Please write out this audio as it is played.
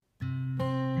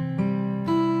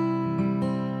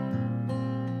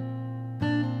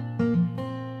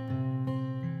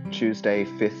Tuesday,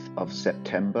 5th of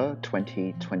September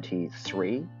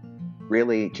 2023.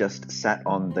 Really just sat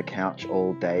on the couch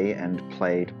all day and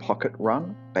played Pocket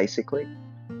Run, basically.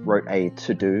 Wrote a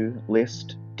to-do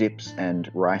list, dips and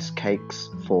rice cakes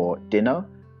for dinner.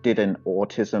 Did an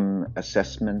autism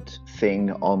assessment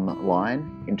thing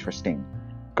online. Interesting.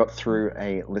 Got through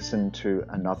a listen to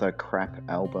another crap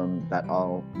album that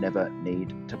I'll never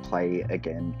need to play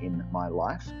again in my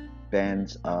life.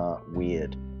 Bands are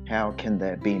weird. How can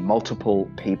there be multiple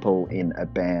people in a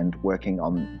band working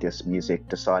on this music,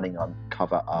 deciding on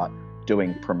cover art,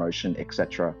 doing promotion,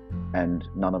 etc., and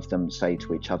none of them say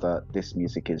to each other, this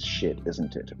music is shit,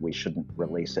 isn't it? We shouldn't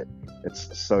release it.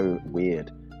 It's so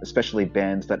weird, especially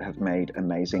bands that have made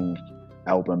amazing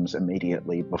albums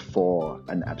immediately before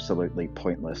an absolutely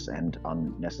pointless and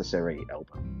unnecessary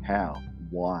album. How?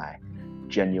 Why?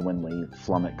 Genuinely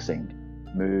flummoxing.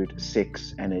 Mood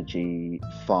 6, energy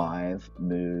 5,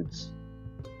 moods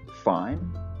fine.